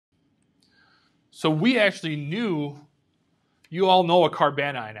So we actually knew, you all know a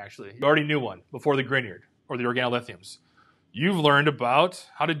carbanion actually. You already knew one before the Grignard or the organolithiums. You've learned about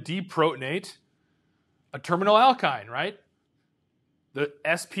how to deprotonate a terminal alkyne, right? The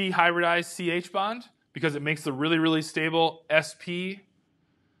sp hybridized CH bond, because it makes the really, really stable sp,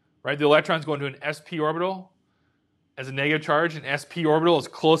 right? The electrons go into an sp orbital as a negative charge, and sp orbital is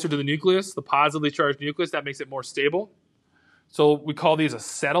closer to the nucleus, the positively charged nucleus. That makes it more stable. So we call these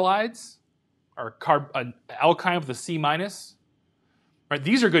acetylides, or an alkyne with a C minus. Right?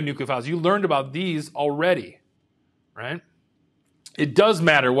 These are good nucleophiles. You learned about these already, right? It does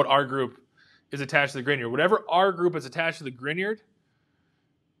matter what R group is attached to the Grignard. Whatever R group is attached to the Grignard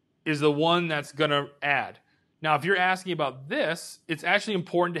is the one that's going to add. Now, if you're asking about this, it's actually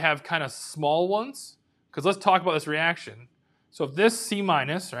important to have kind of small ones, because let's talk about this reaction. So if this C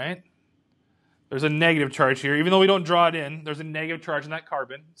minus, right, there's a negative charge here. Even though we don't draw it in, there's a negative charge in that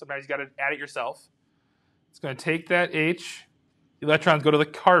carbon. Sometimes you got to add it yourself. It's going to take that H. The electrons go to the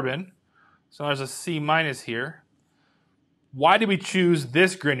carbon. So there's a C minus here. Why did we choose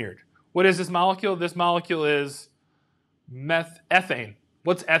this Grignard? What is this molecule? This molecule is ethane.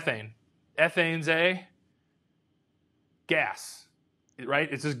 What's ethane? Ethane's a gas,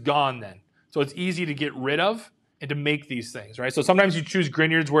 right? It's just gone then. So it's easy to get rid of and to make these things, right? So sometimes you choose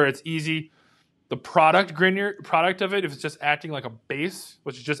Grignards where it's easy. The product of it, if it's just acting like a base,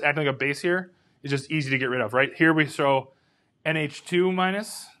 which is just acting like a base here, is just easy to get rid of, right? Here we show NH2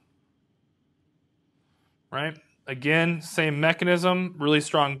 minus, right? Again, same mechanism, really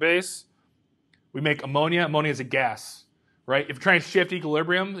strong base. We make ammonia. Ammonia is a gas, right? If you're trying to shift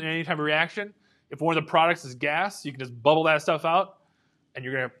equilibrium in any type of reaction, if one of the products is gas, you can just bubble that stuff out, and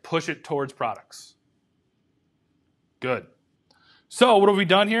you're going to push it towards products. Good. So what have we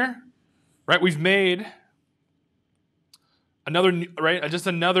done here? Right, we've made another, right, just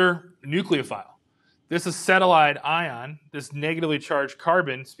another nucleophile. This acetylide ion, this negatively charged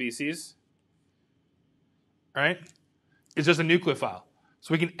carbon species, right, is just a nucleophile.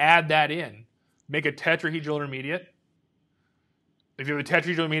 So we can add that in, make a tetrahedral intermediate. If you have a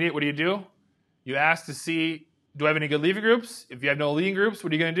tetrahedral intermediate, what do? You ask to see, do I have any good leaving groups? If you have no leaving groups,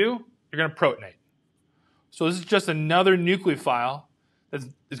 what are you going to do? You're going to protonate. So this is just another nucleophile that's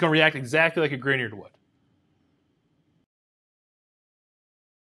going to react exactly like a Grignard would.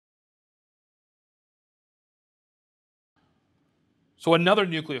 So another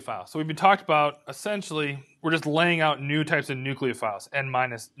nucleophile. So we've been talked about, essentially, we're just laying out new types of nucleophiles, N-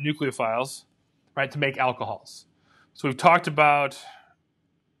 nucleophiles, right, to make alcohols. So we've talked about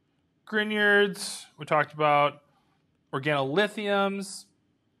Grignards, we talked about organolithiums,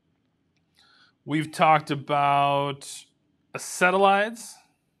 we've talked about acetylides,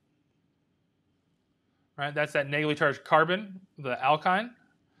 right? That's that negatively charged carbon, the alkyne.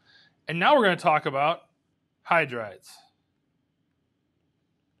 And now we're going to talk about hydrides.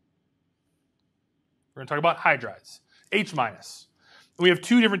 We're going to talk about hydrides, H-. We have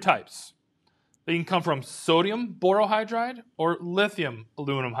two different types. They can come from sodium borohydride or lithium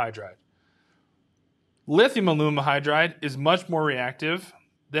aluminum hydride. Lithium aluminum hydride is much more reactive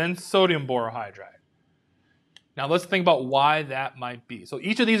than sodium borohydride. Now let's think about why that might be. So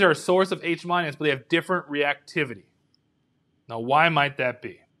each of these are a source of H-, but they have different reactivity. Now why might that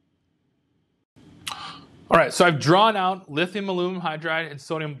be? All right, so I've drawn out lithium aluminum hydride and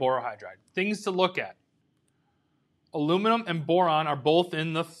sodium borohydride. Things to look at. Aluminum and boron are both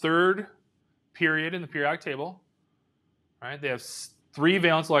in the third period in the periodic table. Right? They have 3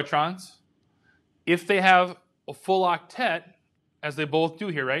 valence electrons. If they have a full octet, as they both do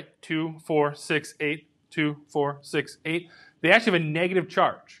here, right? 2, 4, 6, 8, 2, 4, 6, 8. They actually have a negative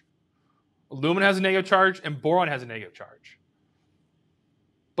charge. Aluminum has a negative charge and boron has a negative charge.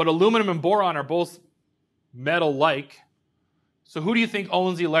 But aluminum and boron are both metal-like. So who do you think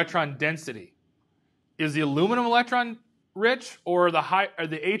owns the electron density? Is the aluminum electron rich or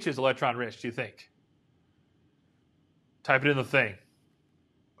the H is electron rich, do you think? Type it in the thing.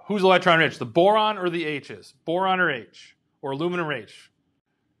 Who's electron rich, the boron or the H's? Boron or H? Or aluminum or H?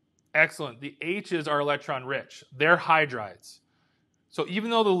 Excellent. The H's are electron rich. They're hydrides. So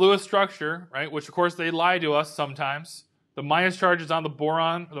even though the Lewis structure, right, which of course they lie to us sometimes, the minus charge is on the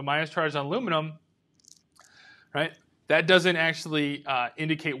boron, or the minus charge is on aluminum, right? That doesn't actually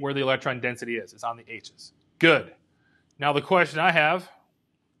indicate where the electron density is. It's on the H's. Good. Now the question I have,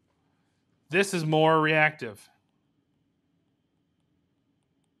 this is more reactive.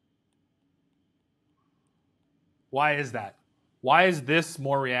 Why is that? Why is this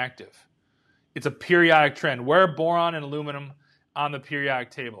more reactive? It's a periodic trend. Where are boron and aluminum on the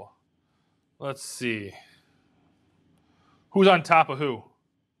periodic table? Let's see. Who's on top of who?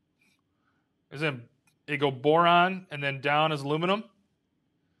 Isn't it go boron and then down is aluminum?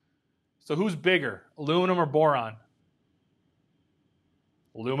 So who's bigger, aluminum or boron?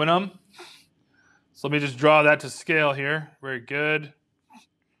 Aluminum. So let me just draw that to scale here. Very good.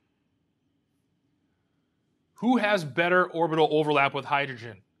 Who has better orbital overlap with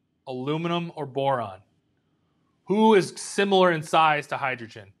hydrogen? Aluminum or boron? Who is similar in size to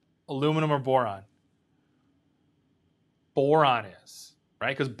hydrogen? Aluminum or boron? Boron is,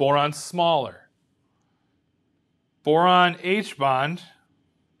 right? Because boron's smaller. Boron H bond,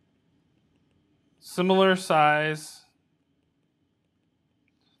 similar size,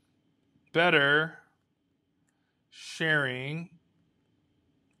 better sharing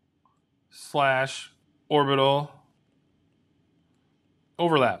 / orbital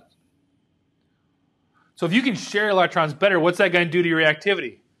overlap. So if you can share electrons better, what's that going to do to your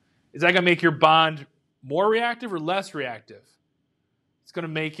reactivity? Is that going to make your bond more reactive or less reactive? It's going to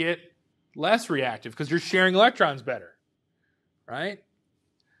make it less reactive because you're sharing electrons better, right?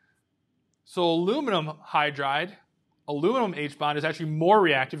 So aluminum hydride, aluminum H bond is actually more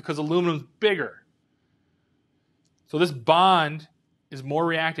reactive because aluminum's bigger. So this bond is more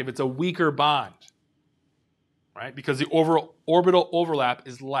reactive. It's a weaker bond, right? Because the orbital overlap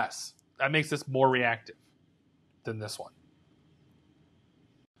is less. That makes this more reactive than this one.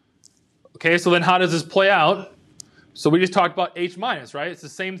 Okay, so then how does this play out? So we just talked about H minus, right? It's the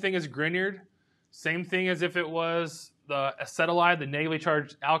same thing as Grignard, same thing as if it was the acetylide, the negatively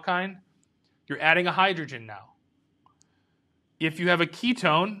charged alkyne. You're adding a hydrogen now. If you have a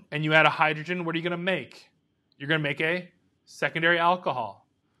ketone and you add a hydrogen, what are you going to make? You're going to make a secondary alcohol.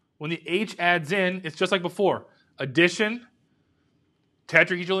 When the H adds in, it's just like before. Addition,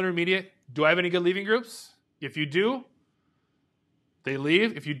 tetrahedral intermediate. Do I have any good leaving groups? If you do, they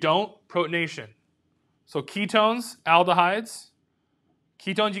leave. If you don't, protonation. So ketones, aldehydes.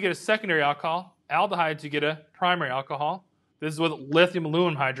 Ketones, you get a secondary alcohol. Aldehydes, you get a primary alcohol. This is with lithium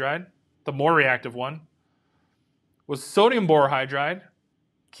aluminum hydride, the more reactive one. With sodium borohydride,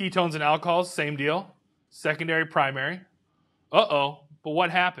 ketones and alcohols, same deal. Secondary, primary. Uh-oh, but what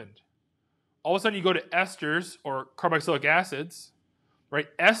happened? All of a sudden you go to esters or carboxylic acids, right?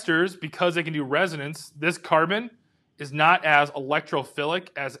 Esters, because they can do resonance, this carbon is not as electrophilic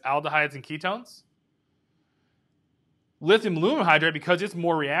as aldehydes and ketones. Lithium aluminum hydride, because it's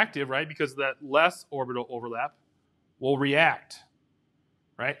more reactive, right? Because of that less orbital overlap, will react,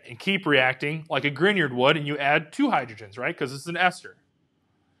 right? And keep reacting like a Grignard would, and you add 2 hydrogens, right? Because it's an ester.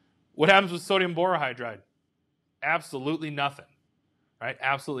 What happens with sodium borohydride? Absolutely nothing, right?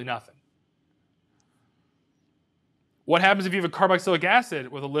 Absolutely nothing. What happens if you have a carboxylic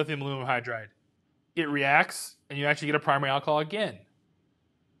acid with a lithium aluminum hydride? It reacts, and you actually get a primary alcohol again.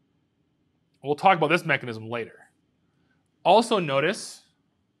 We'll talk about this mechanism later. Also notice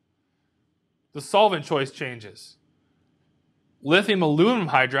the solvent choice changes. Lithium aluminum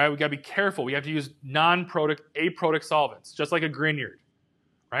hydride, we got to be careful. We have to use non-protic, aprotic solvents, just like a Grignard,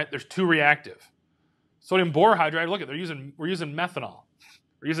 right? There's 2 reactive. Sodium borohydride, look at, we're using methanol.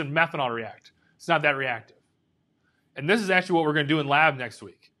 We're using methanol to react. It's not that reactive. And this is actually what we're going to do in lab next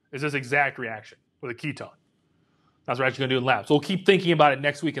week, is this exact reaction with a ketone. That's what we're actually going to do in lab. So we'll keep thinking about it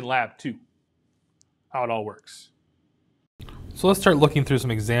next week in lab too, how it all works. So let's start looking through some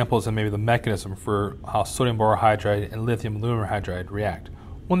examples and maybe the mechanism for how sodium borohydride and lithium aluminum hydride react.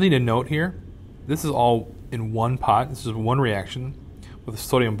 One thing to note here, this is all in one pot. This is one reaction with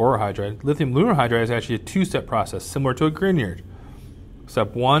sodium borohydride. Lithium aluminum hydride is actually a 2-step process, similar to a Grignard.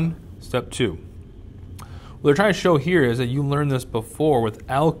 Step 1, step 2. What they're trying to show here is that you learned this before with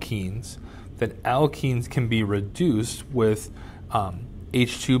alkenes, that alkenes can be reduced with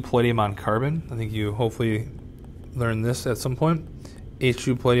H2 palladium on carbon. I think you hopefully learned this at some point.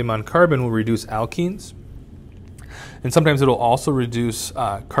 H2 palladium on carbon will reduce alkenes. And sometimes it'll also reduce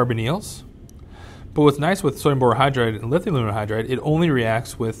carbonyls. But what's nice with sodium borohydride and lithium aluminum hydride, it only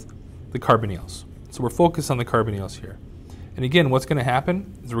reacts with the carbonyls. So we're focused on the carbonyls here. And again, what's going to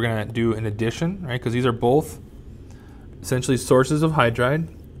happen is we're going to do an addition, right? Because these are both essentially sources of hydride,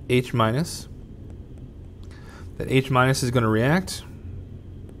 H minus. That H minus is going to react.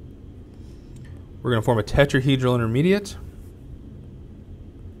 We're going to form a tetrahedral intermediate.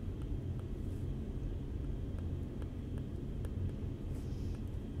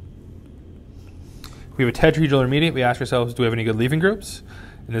 If we have a tetrahedral intermediate, we ask ourselves, do we have any good leaving groups?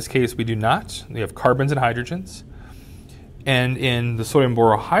 In this case, we do not. We have carbons and hydrogens. And in the sodium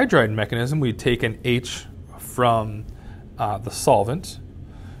borohydride mechanism, we take an H from the solvent.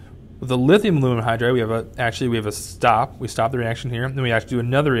 With the lithium aluminum hydride, we have a stop. We stop the reaction here, and then we actually do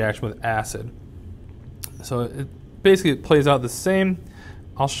another reaction with acid. So it basically plays out the same,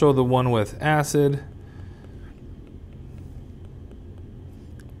 I'll show the one with acid.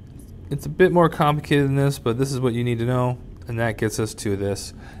 It's a bit more complicated than this, but this is what you need to know, and that gets us to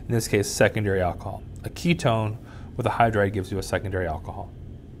this, in this case, secondary alcohol. A ketone with a hydride gives you a secondary alcohol.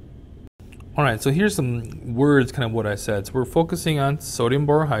 All right, so here's some words, kind of what I said. So we're focusing on sodium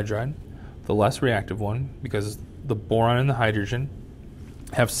borohydride, the less reactive one, because the boron and the hydrogen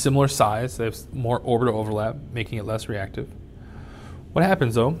have similar size. They have more orbital overlap, making it less reactive. What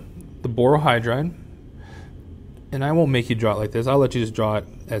happens though, the borohydride, and I won't make you draw it like this, I'll let you just draw it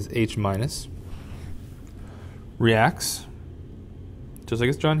as H minus, reacts, just like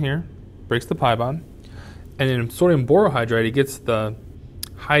it's drawn here, breaks the pi bond, and in sodium borohydride, it gets the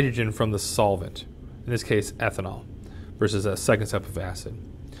hydrogen from the solvent, in this case ethanol, versus a second step of acid.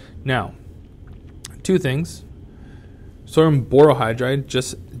 Now, two things. Sodium borohydride,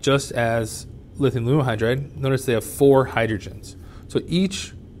 just as lithium aluminum hydride, notice they have 4 hydrogens. So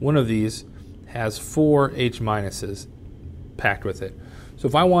each one of these has 4 H minuses packed with it. So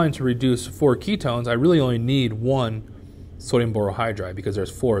if I wanted to reduce 4 ketones, I really only need 1 sodium borohydride because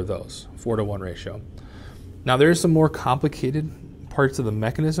there's 4 of those, 4-to-1 ratio. Now there's some more complicated parts of the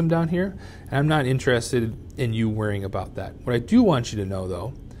mechanism down here, and I'm not interested in you worrying about that. What I do want you to know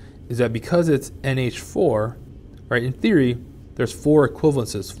though is that because it's NH4, right, in theory, there's 4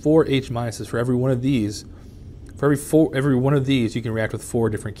 equivalences, 4 H minuses for every one of these. For every one of these, you can react with 4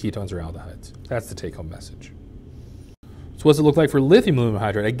 different ketones or aldehydes. That's the take-home message. So what's it look like for lithium aluminum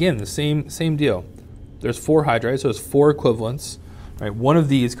hydride? Again, the same deal. There's 4 hydrides, so there's 4 equivalents. Right? One of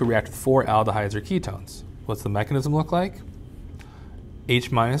these could react with 4 aldehydes or ketones. What's the mechanism look like?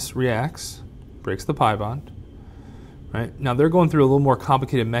 H minus reacts, breaks the pi bond. Right? Now they're going through a little more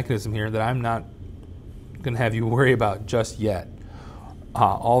complicated mechanism here that I'm not going to have you worry about just yet.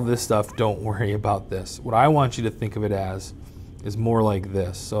 All this stuff, don't worry about this. What I want you to think of it as is more like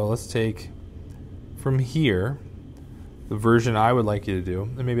this. So let's take from here the version I would like you to do,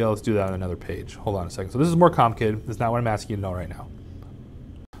 and maybe let's do that on another page. Hold on a second. So this is more complicated. That's not what I'm asking you to know right now.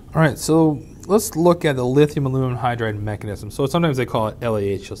 All right, so let's look at the lithium aluminum hydride mechanism. So sometimes they call it LAH,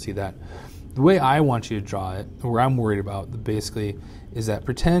 you'll see that. The way I want you to draw it, or where I'm worried about basically, is that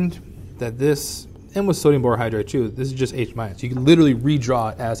pretend that this, and with sodium borohydride too, this is just H minus. You can literally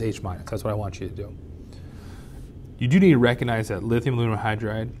redraw it as H minus. That's what I want you to do. You do need to recognize that lithium aluminum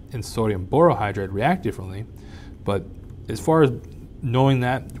hydride and sodium borohydride react differently, but as far as knowing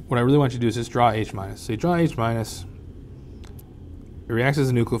that, what I really want you to do is just draw H minus. So you draw H minus, it reacts as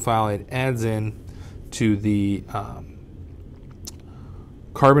a nucleophile, it adds in to the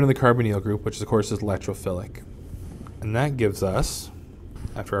carbon in the carbonyl group, which of course is electrophilic. And that gives us,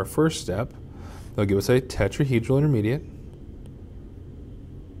 after our first step, they'll give us a tetrahedral intermediate.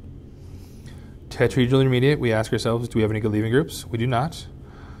 Tetrahedral intermediate, we ask ourselves, do we have any good leaving groups? We do not.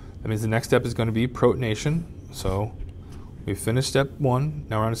 That means the next step is going to be protonation. So we finished step 1,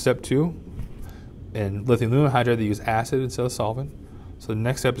 now we're on to step 2. In lithium aluminum hydride, they use acid instead of solvent. So the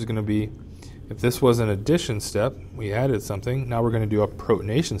next step is going to be, if this was an addition step, we added something. Now we're going to do a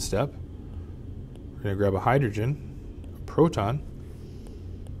protonation step. We're going to grab a hydrogen, a proton,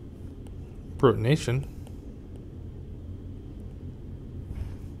 protonation.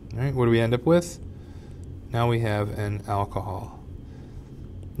 All right, what do we end up with? Now we have an alcohol.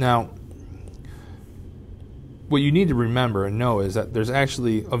 Now, what you need to remember and know is that there's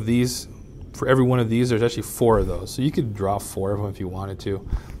actually, of these, for every one of these, there's actually 4 of those. So you could draw 4 of them if you wanted to.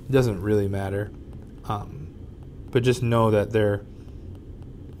 It doesn't really matter. But just know that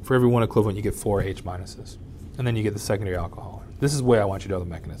for every one equivalent, you get 4 H minuses. And then you get the secondary alcohol. This is the way I want you to know the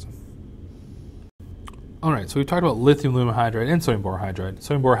mechanism. All right, so we've talked about lithium aluminum hydride and sodium borohydride.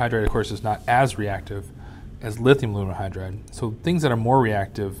 Sodium borohydride, of course, is not as reactive as lithium aluminum hydride. So things that are more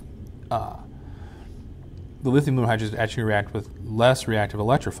reactive, the lithium aluminum hydrides actually react with less reactive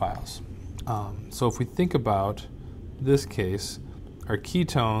electrophiles. So if we think about this case, our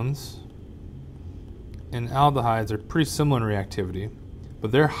ketones and aldehydes are pretty similar in reactivity,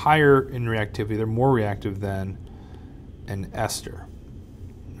 but they're higher in reactivity. They're more reactive than an ester,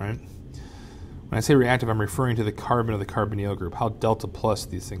 right? When I say reactive, I'm referring to the carbon of the carbonyl group, how delta plus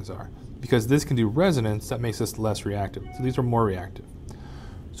these things are. Because this can do resonance, that makes this less reactive. So these are more reactive.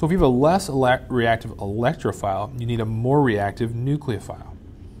 So if you have a less reactive electrophile, you need a more reactive nucleophile.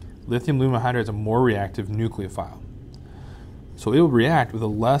 Lithium aluminum hydride is a more reactive nucleophile. So it will react with a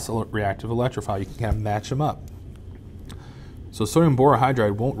less reactive electrophile. You can kind of match them up. So sodium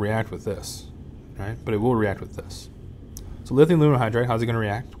borohydride won't react with this, right? But it will react with this. So lithium aluminum hydride, how's it going to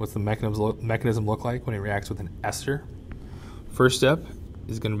react? What's the mechanism look like when it reacts with an ester? First step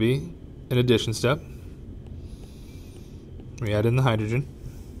is going to be an addition step. We add in the hydrogen.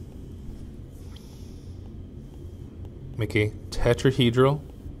 make a tetrahedral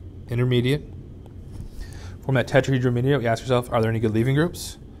intermediate. Form that tetrahedral intermediate, we ask yourself, are there any good leaving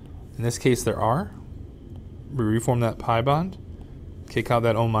groups? In this case, there are. We reform that pi bond, kick out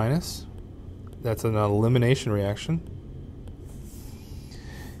that O minus. That's an elimination reaction.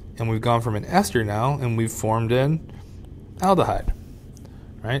 And we've gone from an ester now, and we've formed an aldehyde,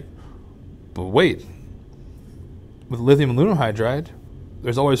 right? But wait, with lithium aluminum hydride,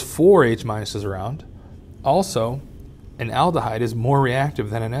 there's always 4 H minuses around. Also, an aldehyde is more reactive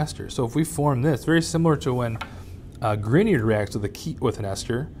than an ester. So if we form this, very similar to when Grignard reacts with an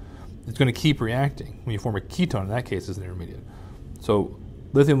ester, it's going to keep reacting. When you form a ketone, in that case, it's an intermediate. So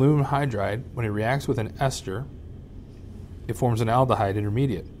lithium aluminum hydride, when it reacts with an ester, it forms an aldehyde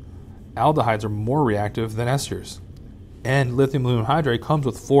intermediate. Aldehydes are more reactive than esters. And lithium aluminum hydride comes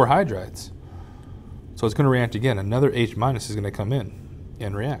with 4 hydrides. So it's going to react again. Another H minus is going to come in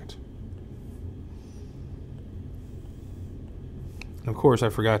and react. And of course, I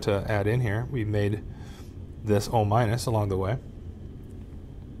forgot to add in here, we made this O minus along the way.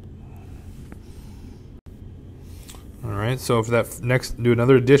 All right, so for that next, do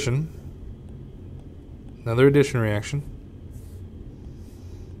another addition reaction.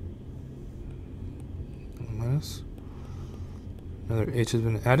 O minus. Another H has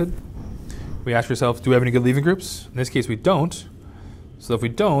been added. We ask ourselves, do we have any good leaving groups? In this case, we don't. So if we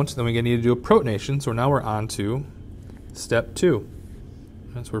don't, then we need to do a protonation. So now we're on to step 2.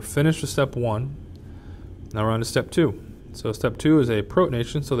 And so we're finished with step 1. Now we're on to step 2. So step 2 is a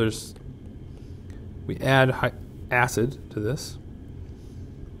protonation. So we add acid to this.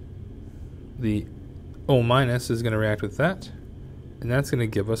 The O minus is going to react with that, and that's going to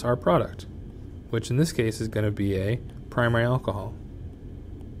give us our product, which in this case is going to be a primary alcohol.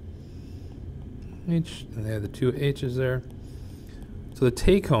 H, and they have the 2 H's there. So the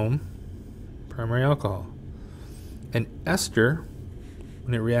take-home, primary alcohol. An ester,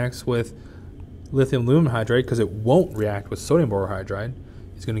 when it reacts with lithium aluminum hydride, because it won't react with sodium borohydride,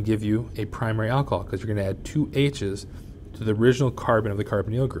 is going to give you a primary alcohol, because you're going to add 2 H's to the original carbon of the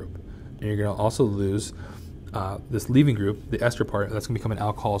carbonyl group. And you're going to also lose this leaving group, the ester part, that's going to become an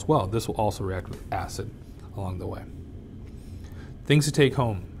alcohol as well. This will also react with acid along the way. Things to take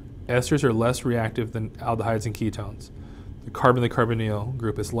home. Esters are less reactive than aldehydes and ketones. The carbon of the carbonyl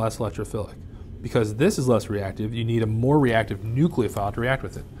group is less electrophilic. Because this is less reactive, you need a more reactive nucleophile to react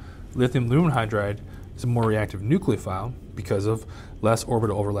with it. Lithium aluminum hydride is a more reactive nucleophile because of less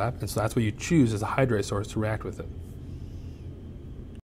orbital overlap, and so that's what you choose as a hydride source to react with it.